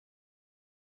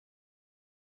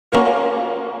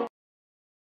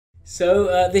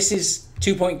So this is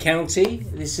 2 Point County.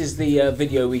 This is the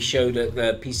video we showed at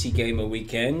the PC Gamer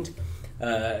weekend.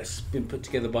 It's been put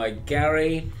together by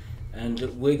Gary, and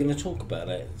we're going to talk about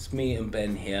it. It's me and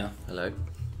Ben here. Hello.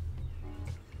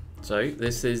 So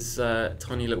this is a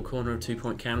tiny little corner of 2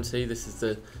 Point County. This is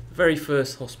the very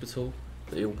first hospital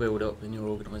that you'll build up in your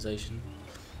organisation.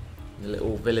 The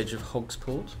little village of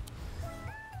Hogsport.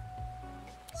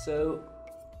 So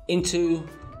into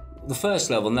the first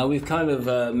level. Now we've kind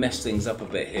of messed things up a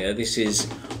bit here. This is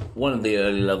one of the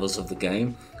early levels of the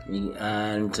game,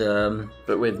 and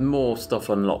but with more stuff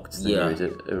unlocked than you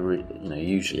would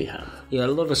usually have. Yeah, a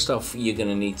lot of stuff you're going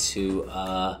to need to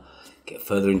get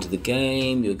further into the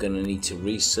game. You're going to need to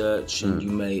research, and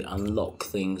you may unlock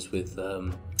things with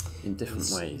in different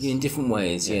ways. In different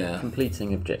ways, yeah.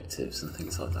 Completing objectives and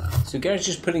things like that. So Gary's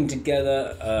just putting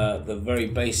together the very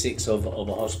basics of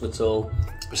a hospital.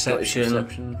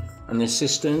 Reception, an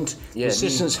assistant. Yeah, the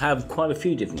assistants have quite a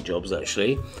few different jobs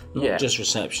actually, not just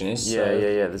receptionists. Yeah, so.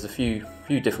 yeah. There's a few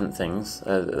different things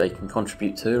that they can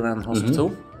contribute to around the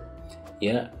hospital.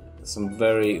 Yeah, some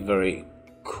very, very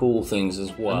cool things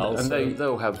as well. And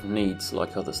they'll have needs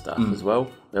like other staff as well.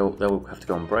 They'll have to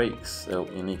go on breaks.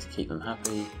 You need to keep them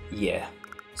happy. Yeah.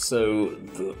 So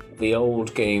the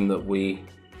old game that we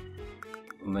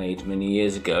made many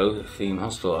years ago, Theme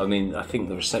Hospital. I mean, I think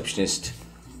the receptionist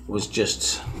was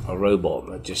just a robot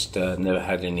that just never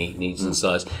had any needs and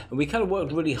size. And we kind of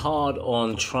worked really hard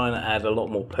on trying to add a lot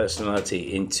more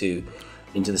personality into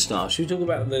the staff. Should we talk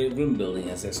about the room building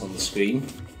as that's on the screen?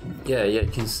 Yeah, you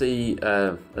can see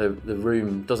the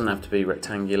room doesn't have to be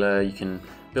rectangular. You can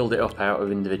build it up out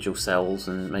of individual cells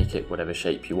and make it whatever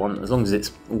shape you want. As long as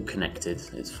it's all connected,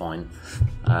 it's fine.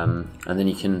 And then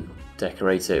you can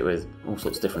decorate it with all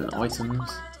sorts of different items.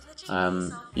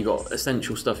 You've got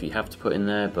essential stuff you have to put in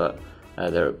there, but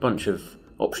there are a bunch of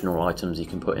optional items you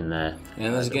can put in there.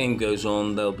 And as the game goes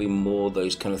on, there'll be more of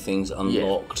those kind of things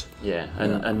unlocked. Yeah.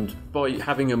 And by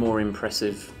having a more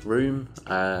impressive room,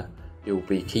 you'll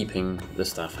be keeping the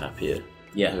staff happier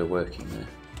who are working there.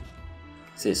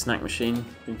 See a snack machine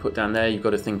being put down there. You've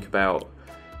got to think about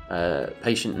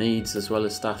patient needs as well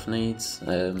as staff needs.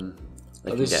 They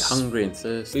can get hungry and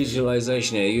thirsty.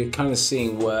 Visualization here, you're kind of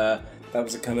seeing where that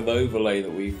was a kind of overlay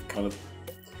that we've kind of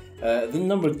the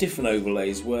number of different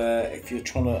overlays where if you're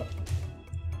trying to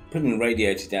put in a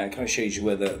radiator down, it kind of shows you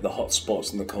where the hot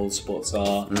spots and the cold spots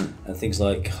are, and things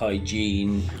like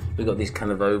hygiene. We've got this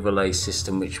kind of overlay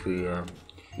system which we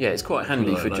yeah, it's quite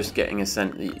handy for just getting a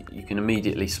sense that you can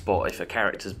immediately spot if a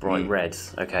character's bright red.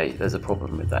 Okay, there's a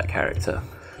problem with that character.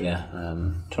 Yeah,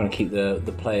 trying to keep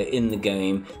the player in the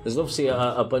game. There's obviously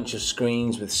a bunch of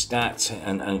screens with stats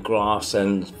and graphs,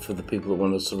 and for the people that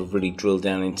want to sort of really drill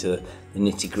down into the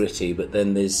nitty gritty. But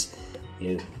then there's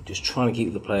just trying to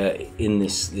keep the player in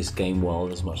this game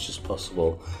world as much as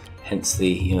possible. Hence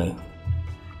the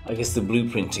I guess the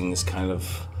blueprinting is kind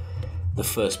of the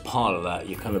first part of that.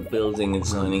 You're kind of building and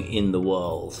designing in the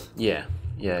world. Yeah.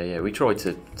 We try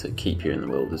to keep you in the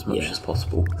world as much as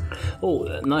possible. Oh,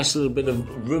 a nice little bit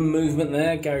of room movement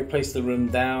there. Gary placed the room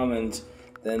down and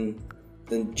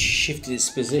then shifted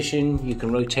its position. You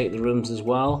can rotate the rooms as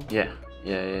well. Yeah.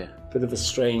 Bit of a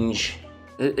strange...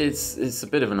 It's a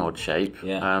bit of an odd shape.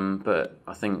 Yeah. But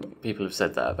I think people have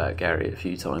said that about Gary a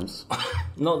few times.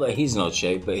 Not that he's an odd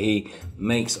shape, but he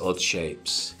makes odd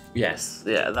shapes. Yes.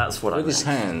 Yeah, that's what I meant. With his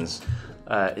hands.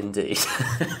 Indeed.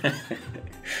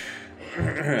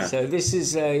 So this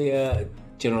is a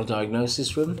general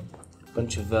diagnosis room. A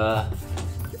bunch of...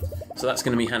 So that's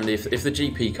going to be handy if the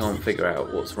GP can't figure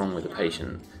out what's wrong with the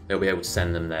patient. They'll be able to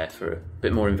send them there for a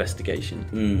bit more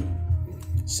investigation.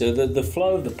 So the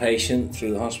flow of the patient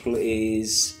through the hospital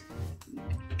is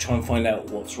try and find out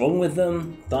what's wrong with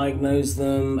them, diagnose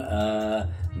them,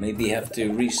 maybe have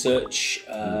to research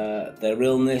their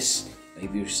illness,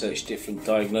 maybe research different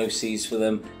diagnoses for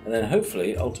them, and then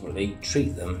hopefully, ultimately,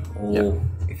 treat them. Or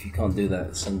if you can't do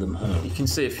that, send them home. You can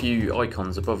see a few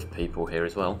icons above people here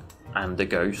as well, and a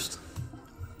ghost.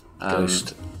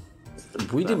 Ghost.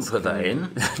 We didn't put that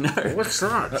in. No. What's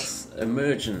that? That's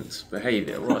emergent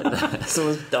behaviour right there.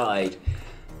 Someone's died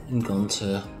and gone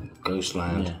to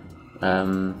Ghostland.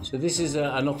 Yeah. So this is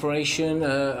an operation,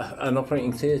 an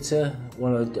operating theatre,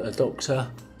 a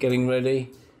doctor getting ready.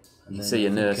 You see a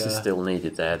nurse is still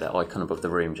needed there, that icon above the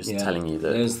room just telling you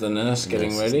that... There's the nurse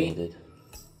getting ready.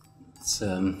 It's,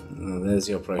 there's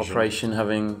the operation. Operation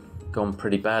having gone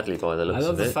pretty badly by the looks of it. I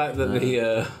love the fact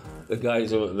that the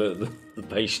guys, the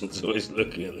patient's always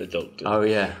looking at the doctor. Oh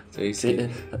yeah. So you see,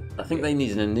 I think they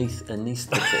need an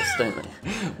anaesthetist, don't they?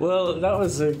 Well, that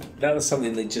was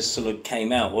something that just sort of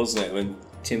came out, wasn't it? When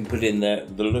Tim put in the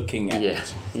looking at. Yeah,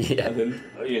 yeah. And then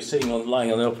you're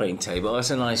lying on the operating table.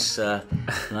 That's a nice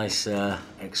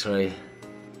X-ray.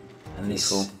 And this,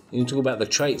 cool. You can talk about the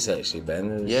traits actually,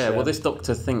 Ben. Well, this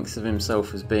doctor thinks of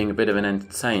himself as being a bit of an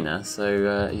entertainer,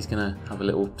 so he's going to have a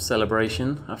little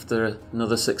celebration after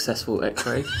another successful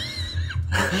X-ray.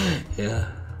 Yeah.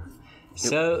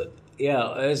 So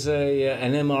there's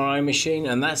an MRI machine,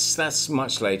 and that's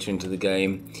much later into the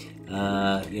game.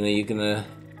 You're gonna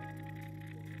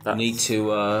need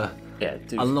to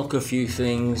unlock a few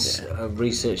things,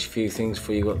 research a few things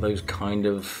before you got those kind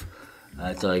of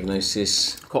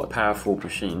diagnosis. Quite a powerful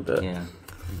machine, but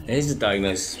Here's the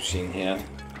diagnosis machine here.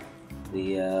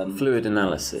 The fluid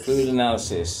analysis. Fluid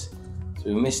analysis. So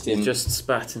we missed him. He just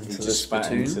spat into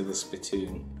the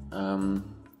spittoon.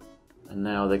 And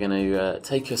now they're going to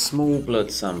take a small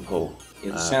blood sample.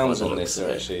 The sounds on this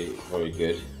are actually very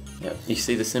good. Yeah, you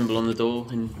see the symbol on the door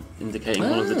indicating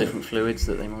all of the different fluids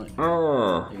that they might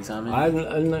examine. I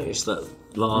noticed that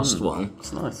last one.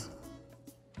 It's nice.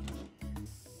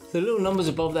 The little numbers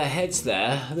above their heads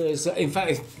there. In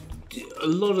fact, a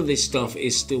lot of this stuff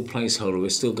is still placeholder. We're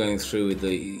still going through with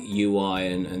the UI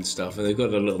and stuff, and they've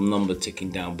got a little number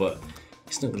ticking down, but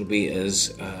it's not going to be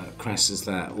as crass as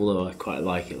that, although I quite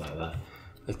like it like that.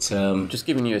 But just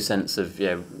giving you a sense of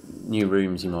new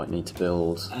rooms you might need to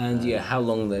build. And how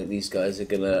long these guys are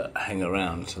going to hang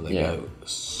around until they go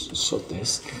sort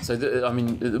this. So,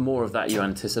 the more of that you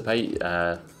anticipate,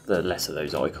 the less of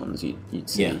those icons you'd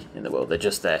see in the world. They're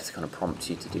just there to kind of prompt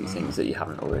you to do things that you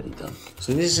haven't already done.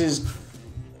 So this is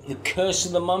The Curse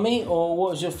of the Mummy, or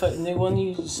what was your new one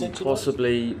you said?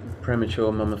 Possibly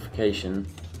premature mummification.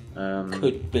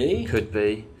 Could be. Could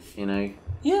be,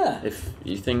 Yeah. If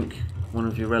you think one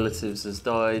of your relatives has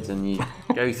died and you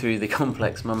go through the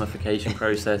complex mummification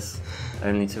process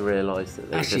only to realise that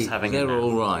they're just having they're a nap.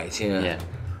 all right, yeah.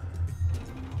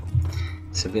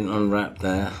 So been unwrapped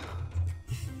there.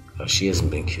 Oh, she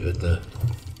hasn't been cured though.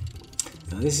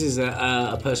 Now, this is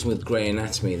a person with grey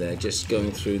anatomy there, just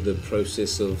going through the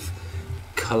process of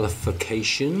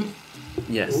colourification.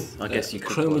 Yes, I guess you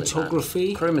could call it that.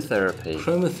 Chromatography.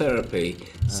 Chromotherapy.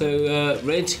 So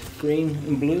red, green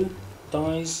and blue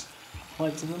dyes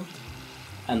applied to them.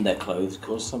 And their clothes, of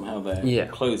course. Somehow their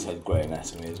clothes had grey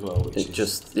anatomy as well, which is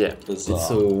bizarre. It's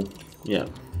all,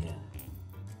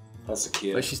 That's a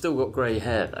cute. But she's still got grey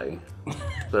hair though.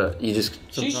 But you just...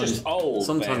 She's just old.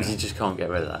 Sometimes you just can't get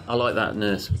rid of that. I like that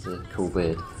nurse with the cool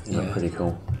beard. That's pretty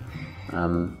cool.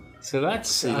 So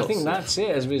that's, I think that's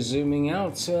it as we're zooming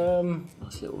out.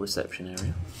 Nice little reception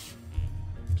area.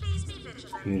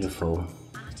 Beautiful.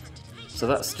 So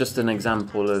that's just an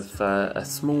example of a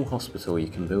small hospital you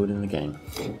can build in the game.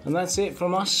 And that's it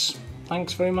from us.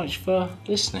 Thanks very much for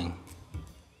listening.